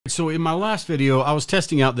So in my last video, I was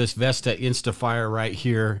testing out this Vesta InstaFire right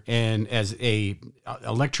here, and as a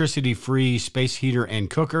electricity-free space heater and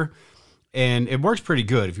cooker, and it works pretty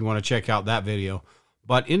good if you want to check out that video.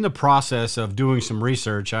 But in the process of doing some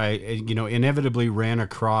research, I inevitably ran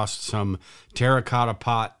across some terracotta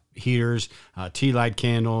pot heaters, tea light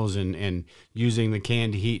candles, and using the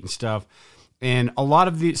canned heat and stuff. And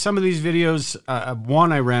some of these videos,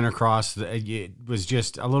 one I ran across, it was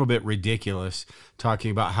just a little bit ridiculous,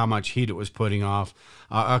 talking about how much heat it was putting off.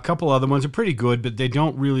 A couple other ones are pretty good, but they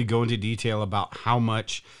don't really go into detail about how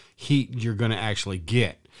much heat you're going to actually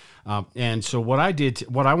get. And so what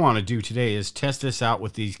I want to do today is test this out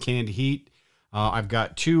with these canned heat. I've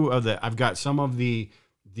got some of the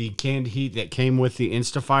canned heat that came with the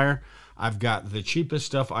InstaFire. I've got the cheapest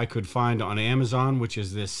stuff I could find on Amazon, which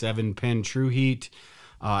is this 7-pen True Heat.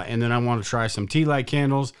 And then I want to try some tea light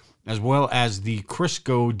candles, as well as the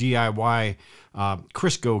Crisco DIY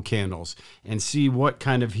Crisco candles, and see what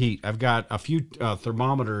kind of heat. I've got a few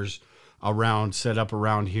thermometers set up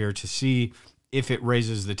around here to see if it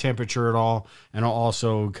raises the temperature at all. And I'll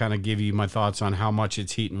also kind of give you my thoughts on how much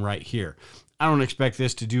it's heating right here. I don't expect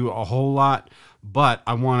this to do a whole lot, but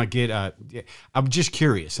I want to I'm just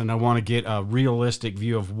curious, and I want to get a realistic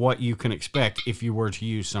view of what you can expect if you were to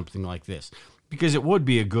use something like this, because it would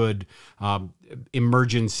be a good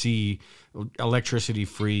emergency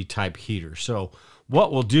electricity-free type heater. So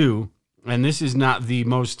what we'll do, and this is not the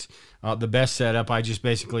best setup. I just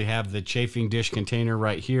basically have the chafing dish container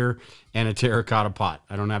right here and a terracotta pot.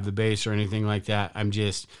 I don't have the base or anything like that. I'm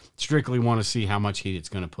just strictly want to see how much heat it's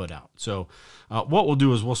going to put out. So what we'll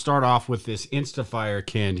do is we'll start off with this InstaFire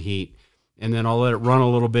canned heat, and then I'll let it run a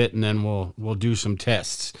little bit, and then we'll do some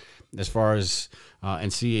tests as far as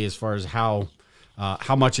and see as far as how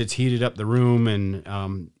much it's heated up the room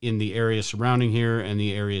and in the area surrounding here and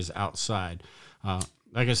the areas outside.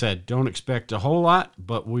 Like I said, don't expect a whole lot,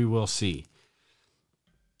 but we will see.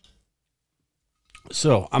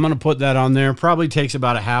 So I'm going to put that on there. Probably takes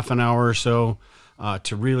about a half an hour or so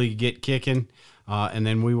to really get kicking. And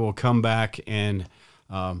then we will come back and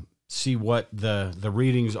see what the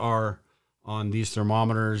readings are on these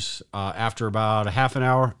thermometers after about a half an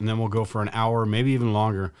hour. And then we'll go for an hour, maybe even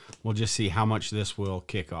longer. We'll just see how much this will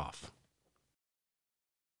kick off.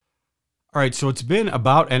 All right, so it's been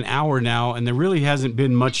about an hour now, and there really hasn't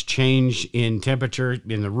been much change in temperature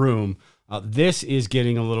in the room. This is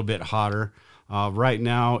getting a little bit hotter. Right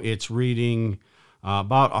now, it's reading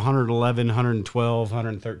about 111, 112,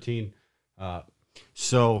 113.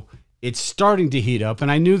 So it's starting to heat up, and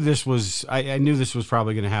I knew this was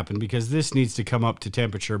probably going to happen, because this needs to come up to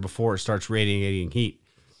temperature before it starts radiating heat,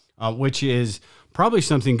 which is probably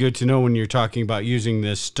something good to know when you're talking about using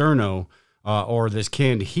this sterno or this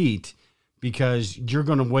canned heat, because you're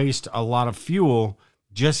going to waste a lot of fuel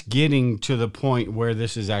just getting to the point where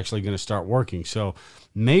this is actually going to start working. So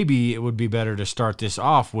maybe it would be better to start this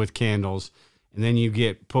off with candles, and then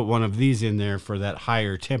you put one of these in there for that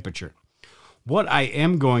higher temperature. What I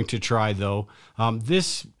am going to try, though,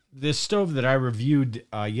 this stove that I reviewed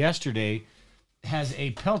yesterday has a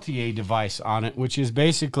Peltier device on it, which is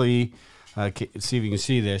basically, see if you can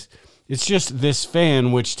see this. It's just this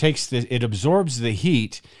fan which it absorbs the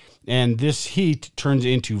heat, and this heat turns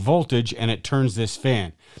into voltage, and it turns this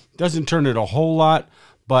fan. Doesn't turn it a whole lot,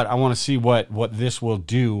 but I want to see what this will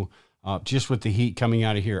do just with the heat coming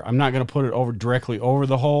out of here. I'm not going to put it directly over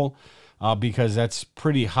the hole because that's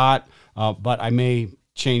pretty hot, but I may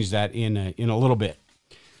change that in a little bit.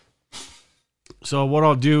 So what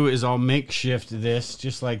I'll do is I'll makeshift this,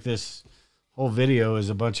 just like this whole video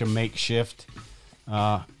is a bunch of makeshift.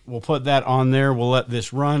 We'll put that on there. We'll let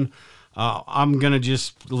this run. I'm going to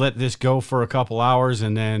just let this go for a couple hours,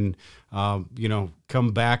 and then,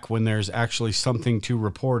 come back when there's actually something to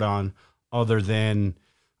report on other than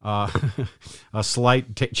a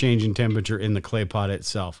slight change in temperature in the clay pot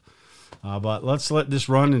itself. But let's let this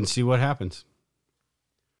run and see what happens.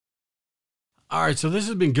 All right, so this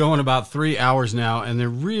has been going about 3 hours now, and there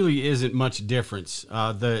really isn't much difference.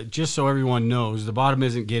 Just so everyone knows, the bottom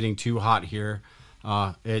isn't getting too hot here.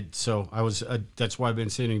 That's why I've been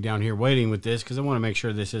sitting down here waiting with this, because I want to make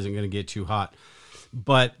sure this isn't going to get too hot.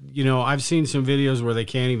 But, I've seen some videos where they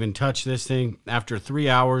can't even touch this thing. After 3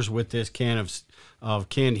 hours with this can of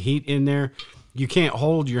canned heat in there, you can't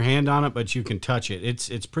hold your hand on it, but you can touch it.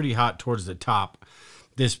 It's pretty hot towards the top.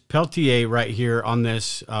 This Peltier right here on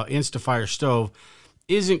this InstaFire stove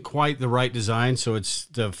isn't quite the right design, so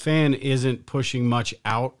the fan isn't pushing much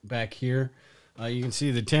out back here. You can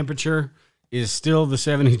see the temperature is still the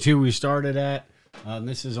 72 we started at.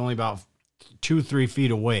 This is only about 2-3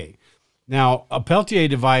 feet away. Now, a Peltier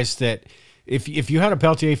device that if you had a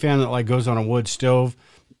Peltier fan that like goes on a wood stove,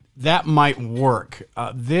 that might work.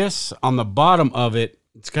 This on the bottom of it,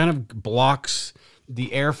 it's kind of blocks the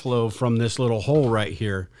airflow from this little hole right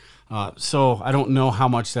here. So I don't know how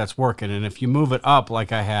much that's working. And if you move it up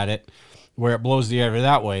like I had it, where it blows the air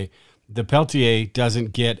that way, the Peltier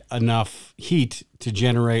doesn't get enough heat to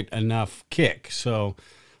generate enough kick. So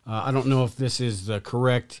I don't know if this is the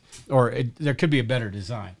correct, or there could be a better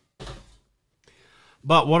design.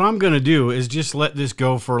 But what I'm going to do is just let this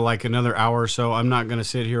go for like another hour or so. I'm not going to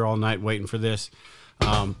sit here all night waiting for this.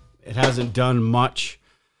 It hasn't done much.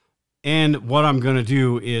 And what I'm going to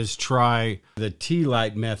do is try the tea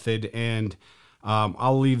light method, and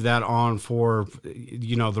I'll leave that on for,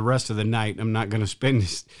 the rest of the night. I'm not going to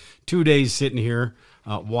spend 2 days sitting here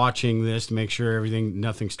watching this to make sure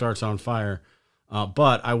nothing starts on fire.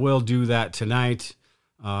 But I will do that tonight.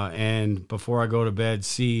 And before I go to bed,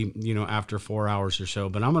 see, after 4 hours or so.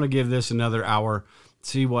 But I'm going to give this another hour,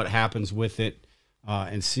 see what happens with it,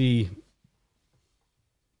 and see.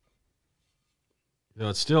 So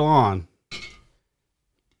it's still on.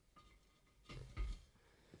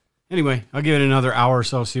 Anyway, I'll give it another hour or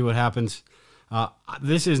so, see what happens.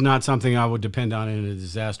 This is not something I would depend on in a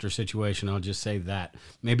disaster situation. I'll just say that.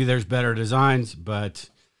 Maybe there's better designs, but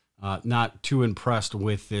not too impressed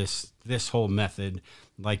with this whole method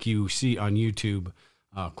like you see on YouTube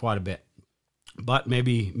quite a bit. But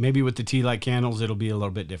maybe with the tea light candles, it'll be a little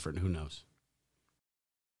bit different. Who knows?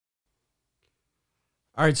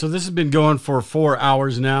 All right, so this has been going for 4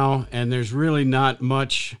 hours now, and there's really not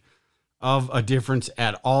much of a difference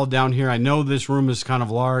at all down here. I know this room is kind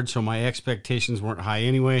of large, so my expectations weren't high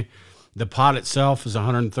anyway. The pot itself is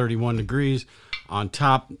 131 degrees. On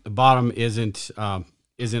top, the bottom isn't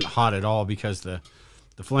hot at all because the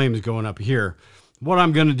flame is going up here. What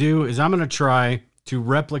I'm going to do is I'm going to try to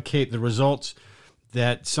replicate the results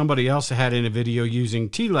that somebody else had in a video using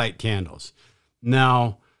tea light candles.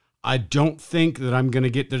 Now, I don't think that I'm going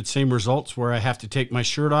to get the same results where I have to take my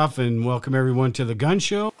shirt off and welcome everyone to the gun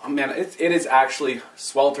show. Oh man, it is actually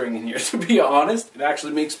sweltering in here, to be honest. It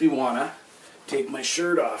actually makes me want to take my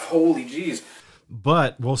shirt off. Holy jeez.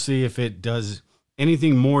 But we'll see if it does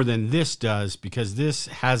anything more than this does, because this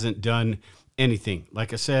hasn't done anything.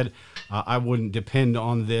 Like I said, I wouldn't depend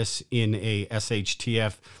on this in a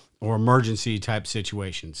SHTF or emergency type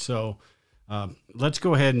situation. So let's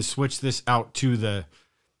go ahead and switch this out to the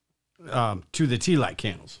tea light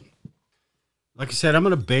candles. Like I said, I'm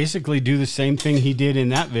going to basically do the same thing he did in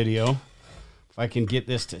that video. If I can get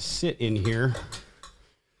this to sit in here,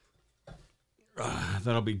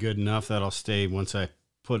 that'll be good enough. That'll stay once I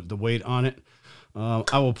put the weight on it.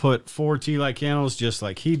 I will put 4 tea light candles just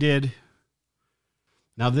like he did.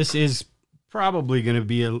 Now this is probably going to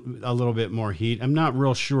be a little bit more heat. I'm not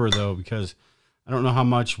real sure though, because I don't know how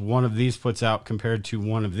much one of these puts out compared to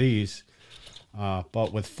one of these.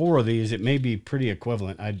 But with 4 of these, it may be pretty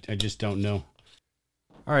equivalent. I just don't know.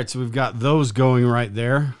 All right, so we've got those going right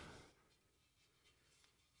there.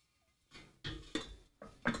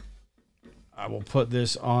 I will put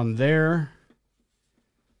this on there.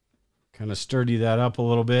 Kind of sturdy that up a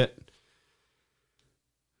little bit.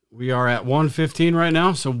 We are at 115 right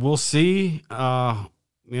now, so we'll see.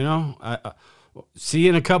 See you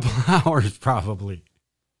in a couple hours probably.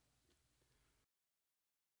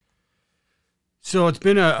 So it's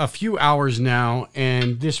been a few hours now,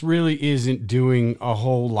 and this really isn't doing a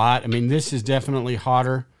whole lot. I mean, this is definitely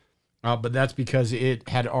hotter, but that's because it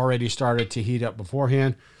had already started to heat up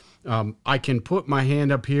beforehand. I can put my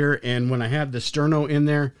hand up here, and when I had the sterno in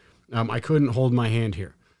there, I couldn't hold my hand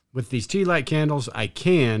here. With these tea light candles, I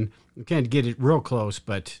can't get it real close,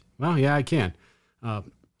 but, well, yeah, I can.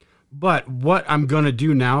 But what I'm going to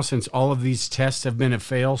do now, since all of these tests have been a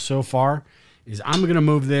fail so far, is I'm going to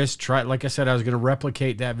move this, like I said, I was going to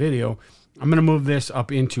replicate that video. I'm going to move this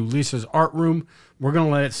up into Lisa's art room. We're going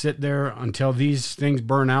to let it sit there until these things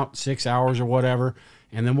burn out, 6 hours or whatever,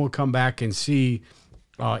 and then we'll come back and see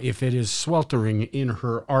if it is sweltering in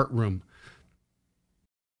her art room.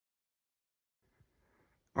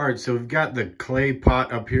 All right, so we've got the clay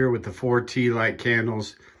pot up here with the 4 tea light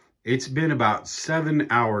candles. It's been about 7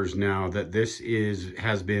 hours now that this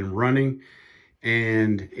has been running.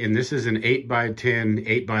 And this is an 8 by 10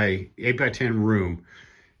 room,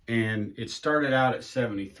 and it started out at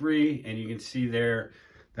 73, and you can see there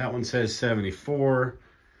that one says 74,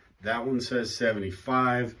 that one says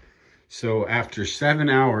 75. So after 7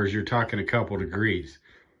 hours, you're talking a couple degrees.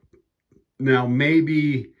 Now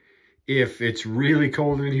maybe if it's really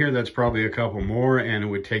cold in here, that's probably a couple more and it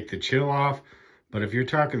would take the chill off. But if you're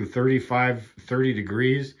talking 35, 30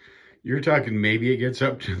 degrees, you're talking maybe it gets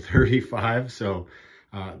up to 35. So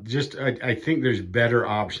I think there's better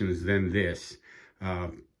options than this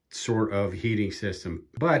sort of heating system.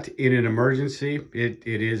 But in an emergency, it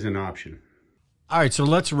is an option. All right, so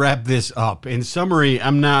let's wrap this up. In summary,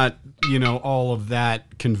 I'm not, all of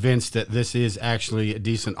that convinced that this is actually a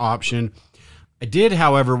decent option. I did,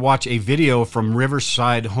 however, watch a video from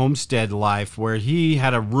Riverside Homestead Life where he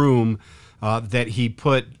had a room that he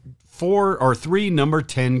put 3 number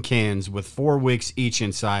 10 cans with 4 wicks each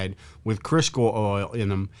inside with Crisco oil in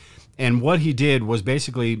them. And what he did was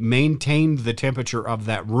basically maintained the temperature of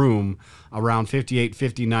that room around 58,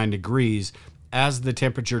 59 degrees as the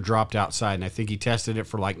temperature dropped outside. And I think he tested it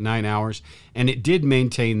for like 9 hours, and it did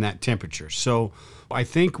maintain that temperature. So I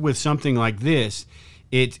think with something like this,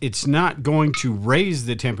 it's not going to raise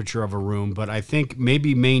the temperature of a room, but I think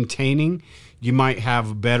maybe maintaining, you might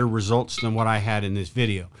have better results than what I had in this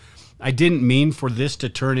video. I didn't mean for this to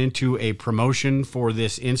turn into a promotion for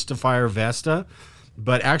this Instafire Vesta,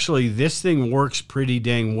 but actually this thing works pretty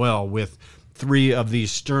dang well with 3 of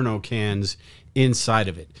these sterno cans inside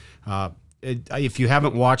of it. If you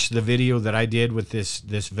haven't watched the video that I did with this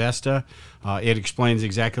Vesta, it explains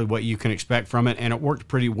exactly what you can expect from it, and it worked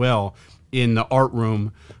pretty well in the art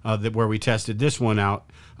room where we tested this one out.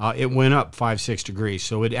 It went up 5-6 degrees,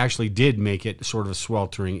 so it actually did make it sort of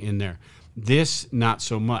sweltering in there. This, not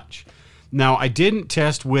so much. Now, I didn't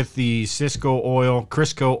test with the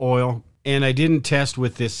Crisco oil, and I didn't test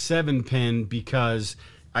with this 7-pin because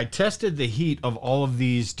I tested the heat of all of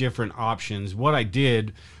these different options. What I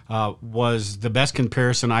did was the best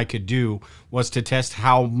comparison I could do was to test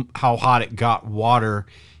how hot it got water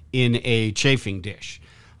in a chafing dish.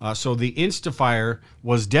 So the Instafire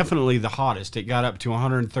was definitely the hottest. It got up to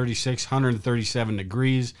 136, 137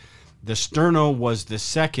 degrees. The sterno was the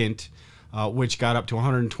second, which got up to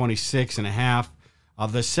 126 and a half.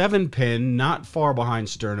 The 7-pin, not far behind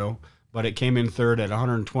sterno, but it came in third at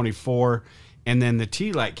 124. And then the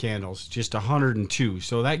tea light candles, just 102.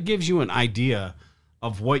 So that gives you an idea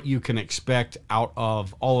of what you can expect out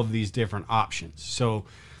of all of these different options. So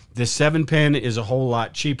the 7-pin is a whole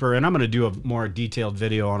lot cheaper, and I'm going to do a more detailed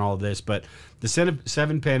video on all of this, but the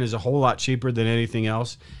 7-pin is a whole lot cheaper than anything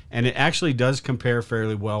else, and it actually does compare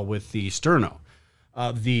fairly well with the sterno.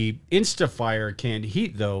 The Instafire canned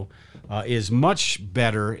heat, though, is much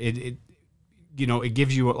better. It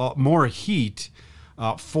gives you a lot more heat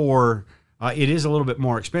for... it is a little bit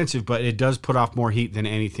more expensive, but it does put off more heat than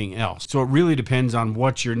anything else. So it really depends on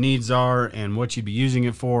what your needs are and what you'd be using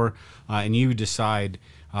it for, and you decide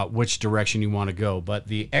which direction you want to go. But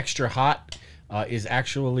the extra hot is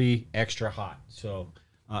actually extra hot. So,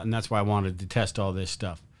 and that's why I wanted to test all this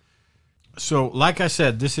stuff. So like I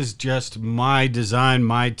said, this is just my design,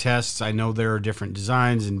 my tests. I know there are different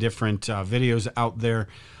designs and different videos out there.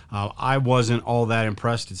 I wasn't all that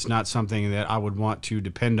impressed. It's not something that I would want to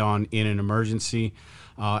depend on in an emergency.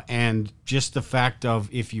 And just the fact of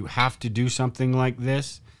if you have to do something like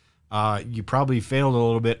this, you probably failed a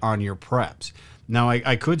little bit on your preps. Now,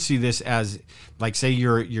 I could see this as, like, say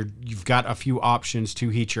you've got a few options to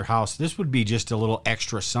heat your house. This would be just a little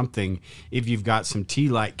extra something if you've got some tea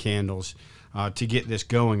light candles to get this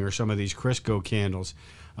going, or some of these Crisco candles.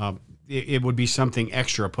 It would be something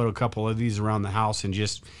extra. Put a couple of these around the house and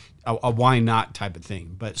just a why not type of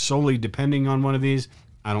thing. But solely depending on one of these,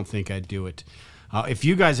 I don't think I'd do it. If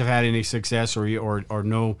you guys have had any success or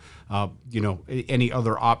know any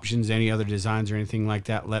other options, any other designs or anything like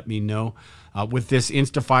that, let me know. With this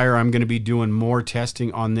Instafire, I'm going to be doing more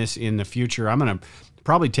testing on this in the future. I'm going to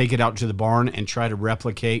probably take it out to the barn and try to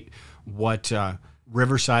replicate what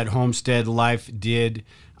Riverside Homestead Life did,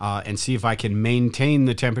 and see if I can maintain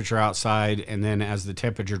the temperature outside, and then as the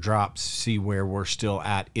temperature drops, see where we're still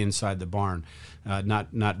at inside the barn.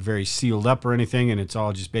 Not very sealed up or anything, and it's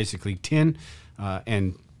all just basically tin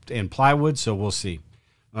and plywood, so we'll see.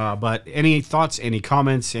 But any thoughts, any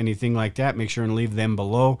comments, anything like that, make sure and leave them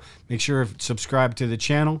below. Make sure to subscribe to the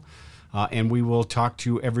channel, and we will talk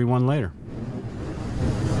to everyone later.